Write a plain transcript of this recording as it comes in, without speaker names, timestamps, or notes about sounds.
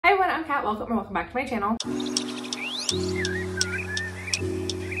I'm Kat. Welcome back to my channel. Today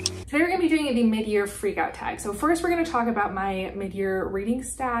we're going to be doing the mid-year freakout tag. So first we're going to talk about my mid-year reading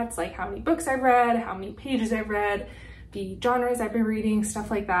stats, like how many books I've read, how many pages I've read, the genres I've been reading,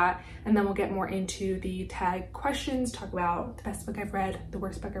 stuff like that. And then we'll get more into the tag questions, talk about the best book I've read, the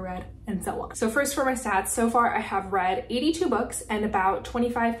worst book I read, and so on. So first for my stats, so far I have read 82 books and about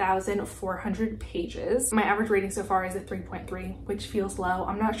 25,400 pages. My average rating so far is a 3.3, which feels low.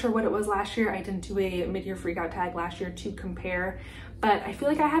 I'm not sure what it was last year. I didn't do a mid-year freakout tag last year to compare, but I feel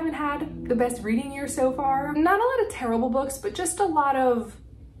like I haven't had the best reading year so far. Not a lot of terrible books, but just a lot of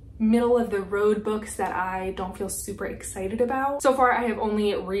middle of the road books that I don't feel super excited about. So far I have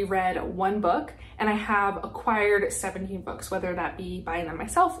only reread one book and I have acquired 17 books, whether that be buying them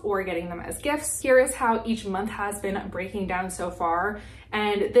myself or getting them as gifts. Here is how each month has been breaking down so far,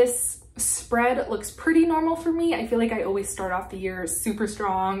 and this spread looks pretty normal for me. I feel like I always start off the year super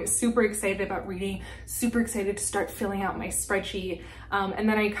strong, super excited about reading, super excited to start filling out my spreadsheet, and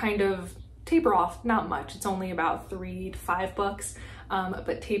then I kind of taper off, not much. It's only about 3 to 5 books,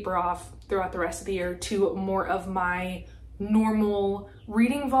 but taper off throughout the rest of the year to more of my normal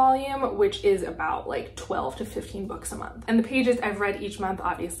reading volume, which is about like 12 to 15 books a month. And the pages I've read each month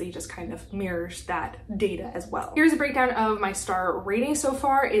obviously just kind of mirrors that data as well. Here's a breakdown of my star rating so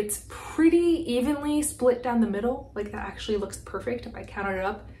far. It's pretty evenly split down the middle. Like, that actually looks perfect. If I counted it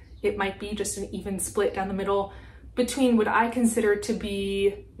up, it might be just an even split down the middle between what I consider to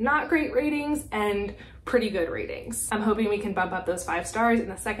be not great ratings and pretty good ratings. I'm hoping we can bump up those 5 stars in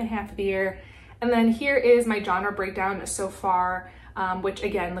the second half of the year. And then here is my genre breakdown so far, which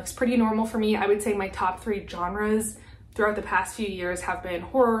again looks pretty normal for me. I would say my top 3 genres throughout the past few years have been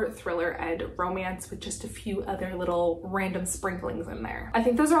horror, thriller, and romance, with just a few other little random sprinklings in there. I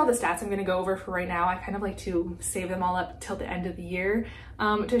think those are all the stats I'm gonna go over for right now. I kind of like to save them all up till the end of the year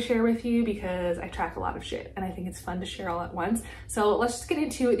to share with you, because I track a lot of shit and I think it's fun to share all at once. So let's just get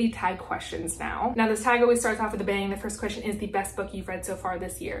into the tag questions now. Now, this tag always starts off with a bang. The first question is the best book you've read so far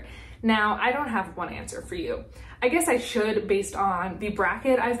this year. Now, I don't have one answer for you. I guess I should, based on the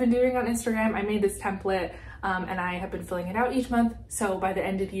bracket I've been doing on Instagram. I made this template and I have been filling it out each month. So by the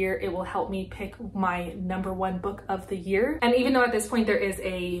end of the year, it will help me pick my #1 book of the year. And even though at this point there is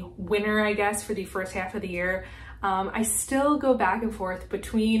a winner, I guess, for the first half of the year, I still go back and forth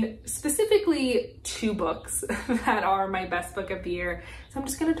between specifically 2 books that are my best book of the year. So I'm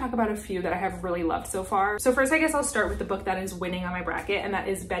just gonna talk about a few that I have really loved so far. So first, I guess I'll start with the book that is winning on my bracket, and that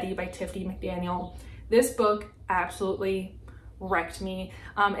is Betty by Tiffany McDaniel. This book absolutely wrecked me.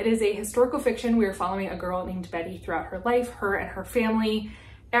 It is a historical fiction. We are following a girl named Betty throughout her life, her and her family.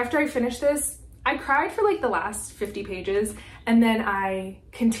 After I finished this, I cried for like the last 50 pages, and then I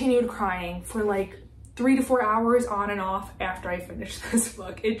continued crying for like 3 to 4 hours on and off after I finished this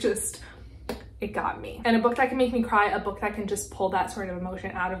book. It got me. And a book that can make me cry, a book that can just pull that sort of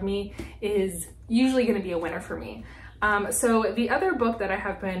emotion out of me, is usually gonna be a winner for me. So the other book that I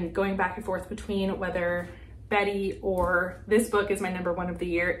have been going back and forth between whether Betty or this book is my #1 of the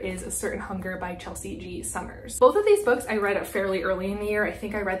year is A Certain Hunger by Chelsea G. Summers. Both of these books I read fairly early in the year. I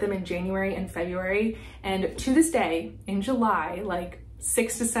think I read them in January and February, and to this day, in July, like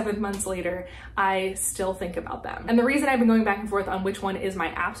 6 to 7 months later, I still think about them. And the reason I've been going back and forth on which one is my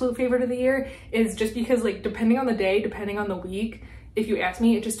absolute favorite of the year is just because, like, depending on the day, depending on the week, if you ask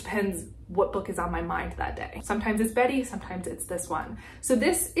me, it just depends what book is on my mind that day. Sometimes it's Betty, sometimes it's this one. So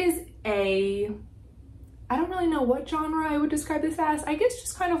this is I don't really know what genre I would describe this as. I guess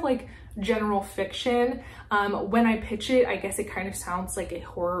just kind of like general fiction. When I pitch it, I guess it kind of sounds like a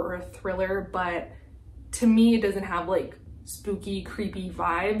horror or a thriller, but to me, it doesn't have like spooky, creepy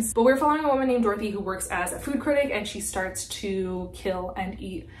vibes. But we're following a woman named Dorothy who works as a food critic, and she starts to kill and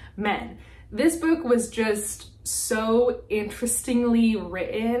eat men. This book was just so interestingly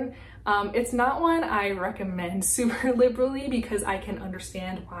written. It's not one I recommend super liberally, because I can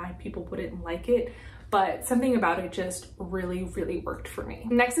understand why people wouldn't like it, but something about it just really, really worked for me.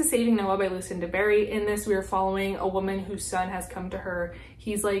 Next is Saving Noah by Lucinda Berry. In this, we are following a woman whose son has come to her.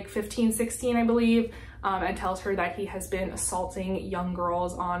 He's like 15, 16, I believe, and tells her that he has been assaulting young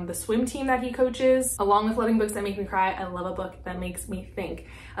girls on the swim team that he coaches. Along with loving books that make me cry, I love a book that makes me think.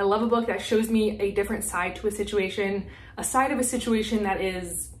 I love a book that shows me a different side to a situation, a side of a situation that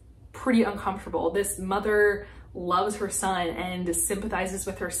is pretty uncomfortable. This mother loves her son and sympathizes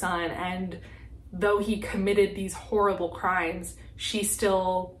with her son, and though he committed these horrible crimes, she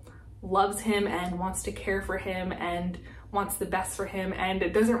still loves him and wants to care for him and wants the best for him,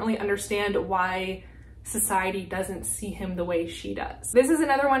 and doesn't really understand why society doesn't see him the way she does. This is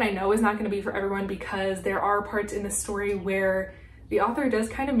another one I know is not going to be for everyone, because there are parts in the story where the author does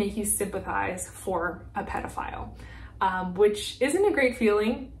kind of make you sympathize for a pedophile. Which isn't a great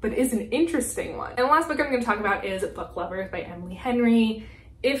feeling, but is an interesting one. And the last book I'm going to talk about is Book Lovers by Emily Henry.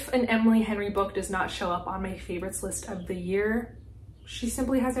 If an Emily Henry book does not show up on my favorites list of the year, she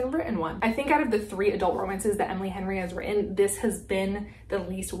simply hasn't written one. I think out of the 3 adult romances that Emily Henry has written, this has been the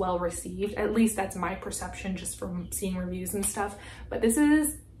least well received. At least that's my perception just from seeing reviews and stuff. But this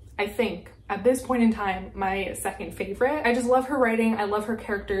is, I think, at this point in time, my second favorite. I just love her writing. I love her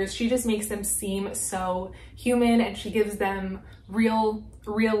characters. She just makes them seem so human, and she gives them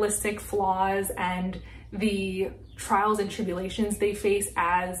realistic flaws and the trials and tribulations they face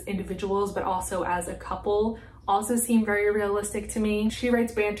as individuals, but also as a couple, also seem very realistic to me. She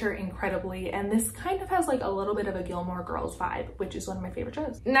writes banter incredibly, and this kind of has like a little bit of a Gilmore Girls vibe, which is one of my favorite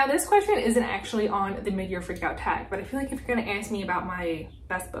shows. Now, this question isn't actually on the mid-year freakout tag, but I feel like if you're gonna ask me about my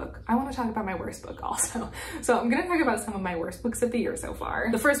best book, I want to talk about my worst book also. So I'm gonna talk about some of my worst books of the year so far.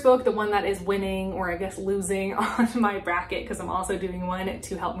 The first book, the one that is winning, or I guess losing on my bracket, because I'm also doing one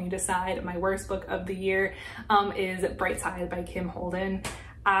to help me decide my worst book of the year, is Bright Side by Kim Holden.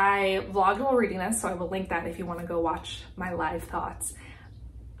 I vlogged while reading this, so I will link that if you want to go watch my live thoughts.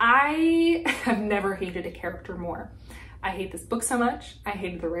 I have never hated a character more. I hate this book so much. I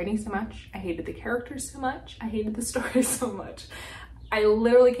hated the writing so much. I hated the characters so much. I hated the story so much. I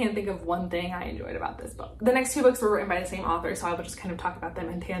literally can't think of one thing I enjoyed about this book. The next 2 books were written by the same author, so I will just kind of talk about them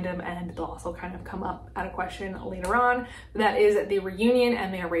in tandem, and they'll also kind of come up at a question later on. That is The Reunion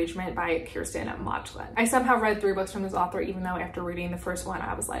and The Arrangement by Kirsten Modglen. I somehow read 3 books from this author, even though after reading the first one,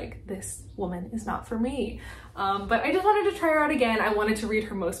 I was like, this woman is not for me. But I just wanted to try her out again. I wanted to read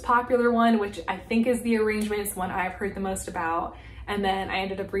her most popular one, which I think is The Arrangement. It's the one I've heard the most about. And then I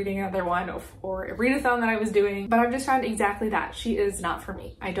ended up reading another one for a readathon that I was doing, but I've just found exactly that. She is not for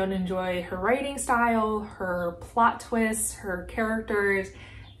me. I don't enjoy her writing style, her plot twists, her characters,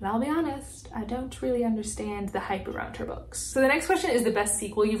 and I'll be honest, I don't really understand the hype around her books. So the next question is the best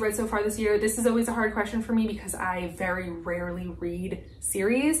sequel you've read so far this year. This is always a hard question for me because I very rarely read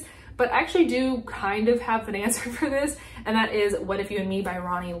series, but I actually do kind of have an answer for this, and that is What If You and Me by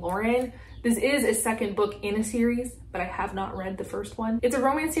Ronnie Lauren. This is a second book in a series, but I have not read the first one. It's a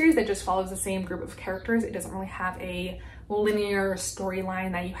romance series that just follows the same group of characters. It doesn't really have a linear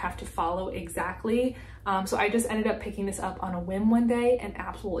storyline that you have to follow exactly. So I just ended up picking this up on a whim one day and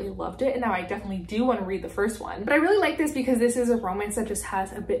absolutely loved it. And now I definitely do want to read the first one. But I really like this because this is a romance that just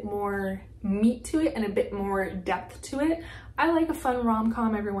has a bit more meat to it and a bit more depth to it. I like a fun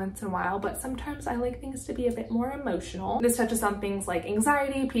rom-com every once in a while, but sometimes I like things to be a bit more emotional. This touches on things like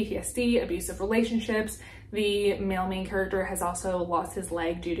anxiety, PTSD, abusive relationships. The male main character has also lost his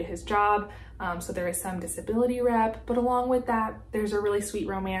leg due to his job, so there is some disability rep, but along with that, there's a really sweet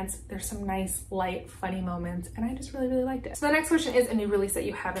romance. There's some nice, light, funny moments, and I just really, really liked it. So the next question is a new release that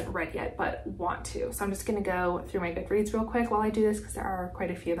you haven't read yet, but want to. So I'm just gonna go through my Goodreads real quick while I do this, because there are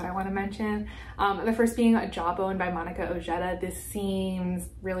quite a few that I wanna mention. The first being Jawbone by Monica Ojeda. This seems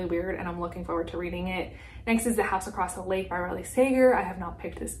really weird, and I'm looking forward to reading it. Next is The House Across the Lake by Riley Sager. I have not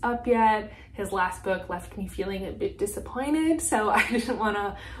picked this up yet. His last book left me feeling a bit disappointed, so I didn't want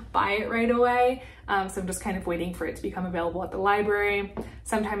to buy it right away. So I'm just kind of waiting for it to become available at the library.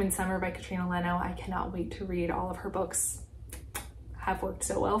 Sometime in Summer by Katrina Leno. I cannot wait to read. All of her books have worked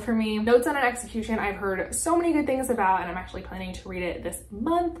so well for me. Notes on an Execution I've heard so many good things about, and I'm actually planning to read it this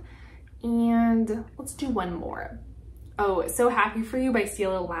month. And let's do one more. Oh, So Happy For You by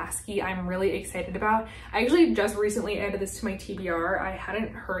Celia Lasky. I'm really excited about. I actually just recently added this to my TBR. I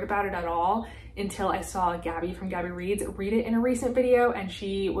hadn't heard about it at all until I saw Gabby from Gabby Reads read it in a recent video, and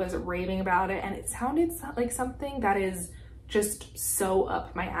she was raving about it, and it sounded like something that is just so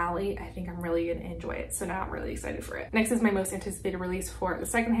up my alley. I think I'm really gonna enjoy it, so now I'm really excited for it. Next is my most anticipated release for the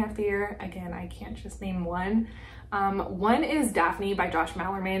second half of the year. Again, I can't just name one. One is Daphne by Josh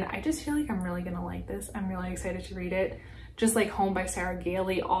Mallerman. I just feel like I'm really gonna like this. I'm really excited to read it. Just like Home by Sarah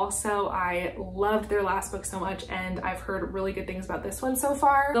Gailey. Also, I loved their last book so much, and I've heard really good things about this one so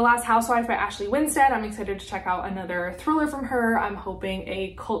far. The Last Housewife by Ashley Winstead. I'm excited to check out another thriller from her. I'm hoping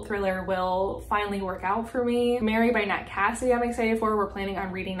a cult thriller will finally work out for me. Mary by Nat Cassidy I'm excited for. We're planning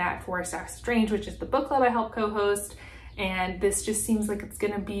on reading that for Staff Strange, which is the book club I help co-host, and this just seems like it's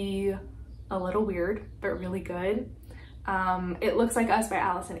gonna be a little weird, but really good. It Looks Like Us by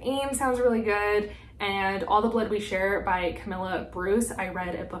Allison Ames sounds really good. And All the Blood We Share by Camilla Bruce. I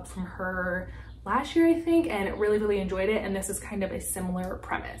read a book from her last year, I think, and really, really enjoyed it. And this is kind of a similar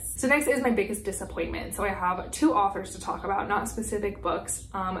premise. So next is my biggest disappointment. So I have 2 authors to talk about, not specific books.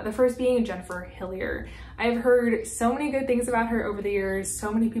 The first being Jennifer Hillier. I've heard so many good things about her over the years,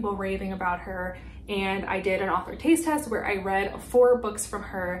 so many people raving about her, and I did an author taste test where I read 4 books from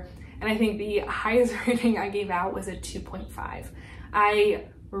her, and I think the highest rating I gave out was a 2.5. I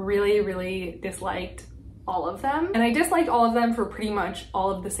really disliked all of them, and I disliked all of them for pretty much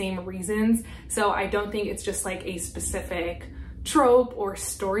all of the same reasons. So I don't think it's just like a specific trope or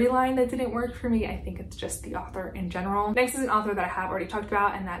storyline that didn't work for me. I think it's just the author in general. Next is an author that I have already talked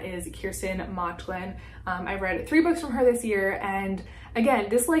about, and that is Kirsten Mauchline. I read 3 books from her this year, and again,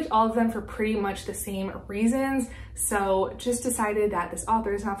 disliked all of them for pretty much the same reasons. So just decided that this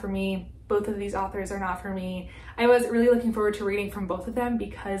author is not for me. Both of these authors are not for me. I was really looking forward to reading from both of them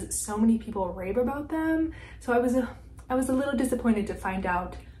because so many people rave about them. So I was a little disappointed to find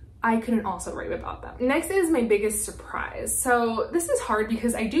out I couldn't also rave about them. Next is my biggest surprise. So this is hard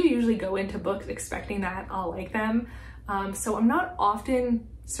because I do usually go into books expecting that I'll like them. So I'm not often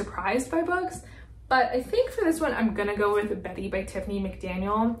surprised by books, but I think for this one, I'm gonna go with Betty by Tiffany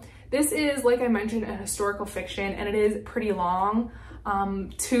McDaniel. This is, like I mentioned, a historical fiction, and it is pretty long.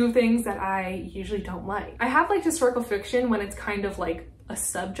 2 things that I usually don't like. I have liked historical fiction when it's kind of like a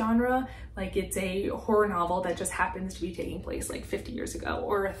subgenre, like it's a horror novel that just happens to be taking place like 50 years ago,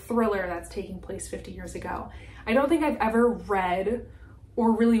 or a thriller that's taking place 50 years ago. I don't think I've ever read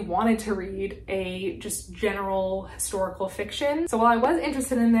or really wanted to read a just general historical fiction. So while I was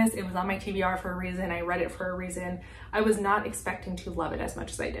interested in this, it was on my TBR for a reason, I read it for a reason, I was not expecting to love it as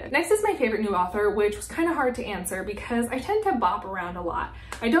much as I did. Next is my favorite new author, which was kind of hard to answer because I tend to bop around a lot.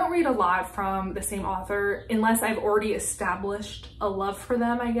 I don't read a lot from the same author unless I've already established a love for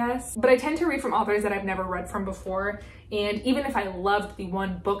them, I guess. But I tend to read from authors that I've never read from before, and even if I loved the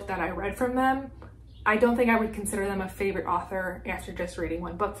one book that I read from them, I don't think I would consider them a favorite author after just reading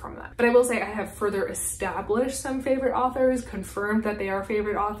 1 book from them. But I will say I have further established some favorite authors, confirmed that they are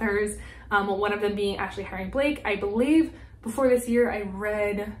favorite authors. One of them being Ashley Herring Blake. I believe before this year I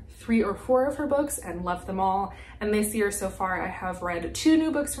read 3 or 4 of her books and loved them all. And this year so far I have read 2 new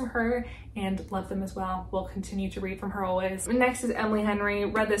books from her and loved them as well. Will continue to read from her always. Next is Emily Henry.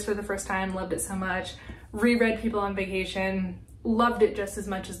 Read this for the first time, loved it so much. Reread People on Vacation. Loved it just as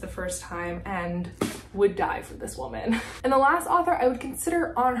much as the first time and would die for this woman. And the last author I would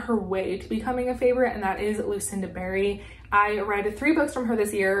consider on her way to becoming a favorite, and that is Lucinda Berry. I read 3 books from her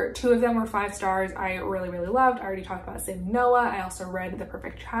this year. 2 of them were 5 stars. I really loved. I already talked about Saving Noah. I also read The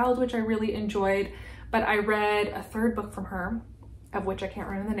Perfect Child, which I really enjoyed, but I read a 3rd book from her, of which I can't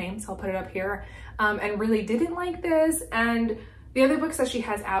remember the name, so I'll put it up here, and really didn't like this. And the other books that she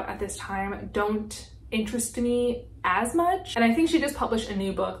has out at this time don't interest me as much. And I think she just published a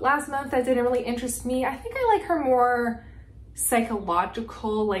new book last month that didn't really interest me. I think I like her more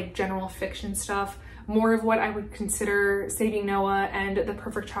psychological, like general fiction stuff, more of what I would consider Saving Noah and The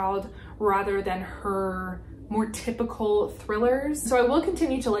Perfect Child rather than her more typical thrillers. So I will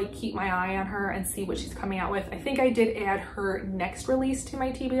continue to like keep my eye on her and see what she's coming out with. I think I did add her next release to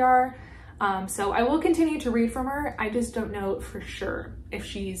my TBR. So I will continue to read from her. I just don't know for sure if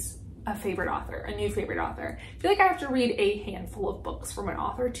she's a favorite author, a new favorite author. I feel like I have to read a handful of books from an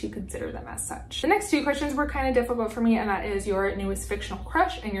author to consider them as such. The next 2 questions were kind of difficult for me, and that is your newest fictional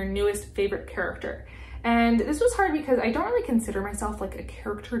crush and your newest favorite character. And this was hard because I don't really consider myself like a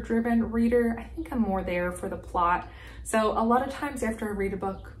character-driven reader. I think I'm more there for the plot. So a lot of times after I read a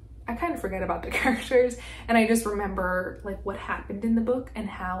book, I kind of forget about the characters and I just remember like what happened in the book and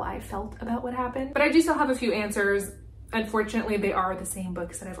how I felt about what happened. But I do still have a few answers. Unfortunately, they are the same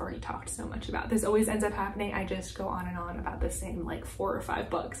books that I've already talked so much about. This always ends up happening. I just go on and on about the same like 4 or 5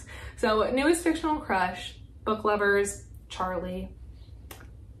 books. So newest fictional crush, book lovers, Charlie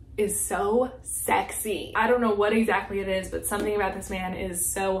is so sexy. I don't know what exactly it is, but something about this man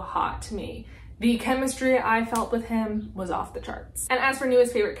is so hot to me. The chemistry I felt with him was off the charts. And as for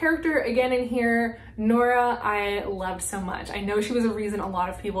newest favorite character, again in here, Nora, I loved so much. I know she was a reason a lot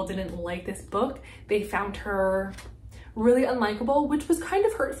of people didn't like this book. They found her really unlikable, which was kind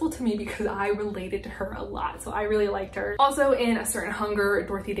of hurtful to me because I related to her a lot, so I really liked her. Also in A Certain Hunger,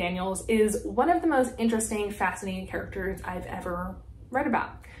 Dorothy Daniels is one of the most interesting, fascinating characters I've ever read about.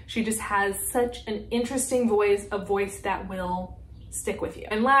 She just has such an interesting voice, a voice that will stick with you.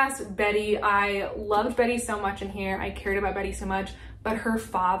 And last, Betty. I loved Betty so much in here. I cared about Betty so much, but her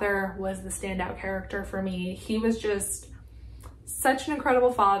father was the standout character for me. He was just such an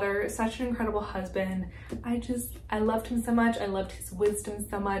incredible father, such an incredible husband. I loved him so much. I loved his wisdom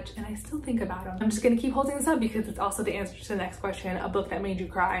so much, and I still think about him. I'm just gonna keep holding this up because it's also the answer to the next question, a book that made you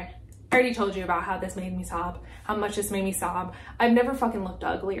cry. I already told you about how this made me sob, how much this made me sob. I've never fucking looked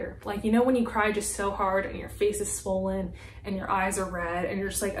uglier. Like, you know when you cry just so hard and your face is swollen and your eyes are red and you're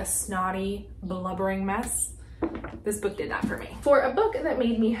just like a snotty, blubbering mess? this book did that for me. For a book that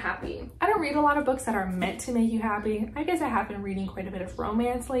made me happy, I don't read a lot of books that are meant to make you happy. I guess I have been reading quite a bit of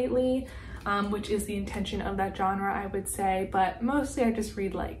romance lately, which is the intention of that genre, I would say, but mostly I just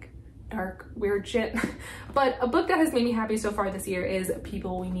read like dark, weird shit. But a book that has made me happy so far this year is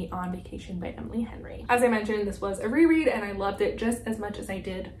People We Meet on Vacation by Emily Henry. As I mentioned, this was a reread and I loved it just as much as I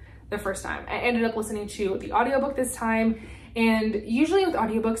did the first time. I ended up listening to the audiobook this time, and usually with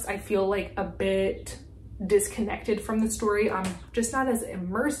audiobooks, I feel like a bit disconnected from the story. I'm just not as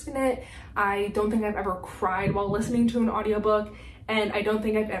immersed in it. I don't think I've ever cried while listening to an audiobook, and I don't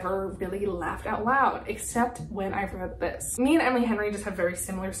think I've ever really laughed out loud, except when I've read this. Me and Emily Henry just have very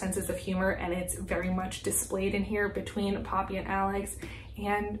similar senses of humor, and it's very much displayed in here between Poppy and Alex,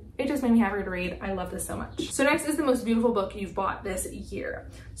 and it just made me happy to read. I love this so much. So next is the most beautiful book you've bought this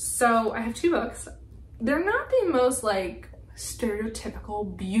year. So I have two books. They're not the most like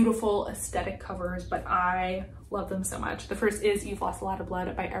stereotypical, beautiful, aesthetic covers, but I love them so much. The first is You've Lost a Lot of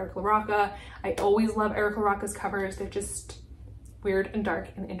Blood by Eric LaRocca. I always love Eric LaRocca's covers. They're just weird and dark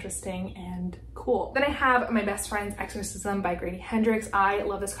and interesting and cool. Then I have My Best Friend's Exorcism by Grady Hendrix. I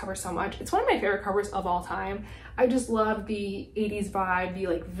love this cover so much. It's one of my favorite covers of all time. I just love the 80s vibe, the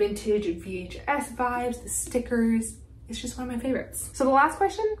like vintage VHS vibes, the stickers. It's just one of my favorites. So the last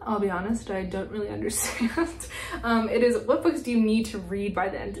question, I'll be honest, I don't really understand. It is, what books do you need to read by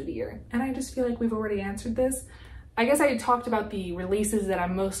the end of the year? And I just feel like we've already answered this. I guess I talked about the releases that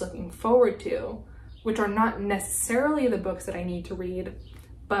I'm most looking forward to, which are not necessarily the books that I need to read,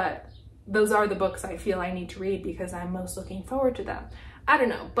 but those are the books I feel I need to read because I'm most looking forward to them. I don't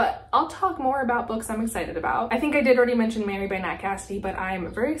know, but I'll talk more about books I'm excited about. I think I did already mention Mary by Nat Cassidy, but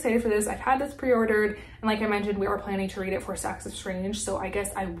I'm very excited for this. I've had this pre-ordered, and like I mentioned, we are planning to read it for Stacks of Strange, so I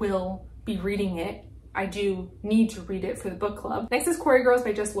guess I will be reading it. I do need to read it for the book club. Next is Quarry Girls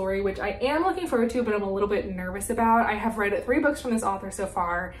by Jess Laurie, which I am looking forward to, but I'm a little bit nervous about. I have read 3 books from this author so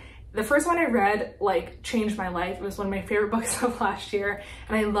far. The first one I read like changed my life. It was one of my favorite books of last year,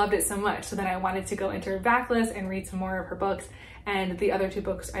 and I loved it so much. So then I wanted to go into her backlist and read some more of her books. And the other 2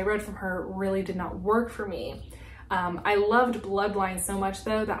 books I read from her really did not work for me. I loved Bloodline so much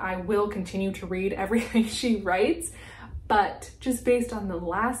though that I will continue to read everything she writes. But just based on the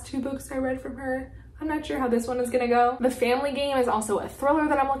last 2 books I read from her, I'm not sure how this one is gonna go. The Family Game is also a thriller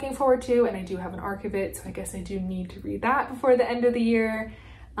that I'm looking forward to, and I do have an arc of it, so I guess I do need to read that before the end of the year.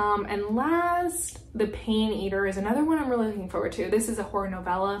 And last, The Pain Eater is another one I'm really looking forward to. This is a horror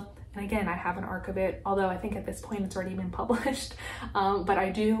novella, and again, I have an arc of it, although I think at this point it's already been published. But I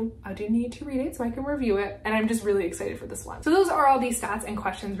do need to read it so I can review it, and I'm just really excited for this one. So those are all these stats and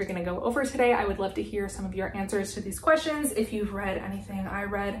questions we're gonna go over today. I would love to hear some of your answers to these questions. If you've read anything I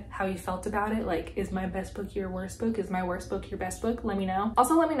read, how you felt about it. Like, is my best book your worst book? Is my worst book your best book? Let me know.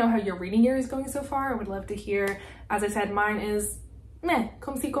 Also, let me know how your reading year is going so far. I would love to hear. As I said, mine is meh,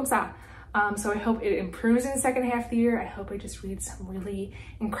 comme ci, comme ça. So I hope it improves in the second half of the year. I hope I just read some really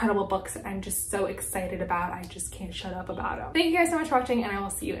incredible books that I'm just so excited about. I just can't shut up about them. Thank you guys so much for watching, and I will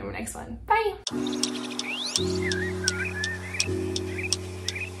see you in my next one. Bye!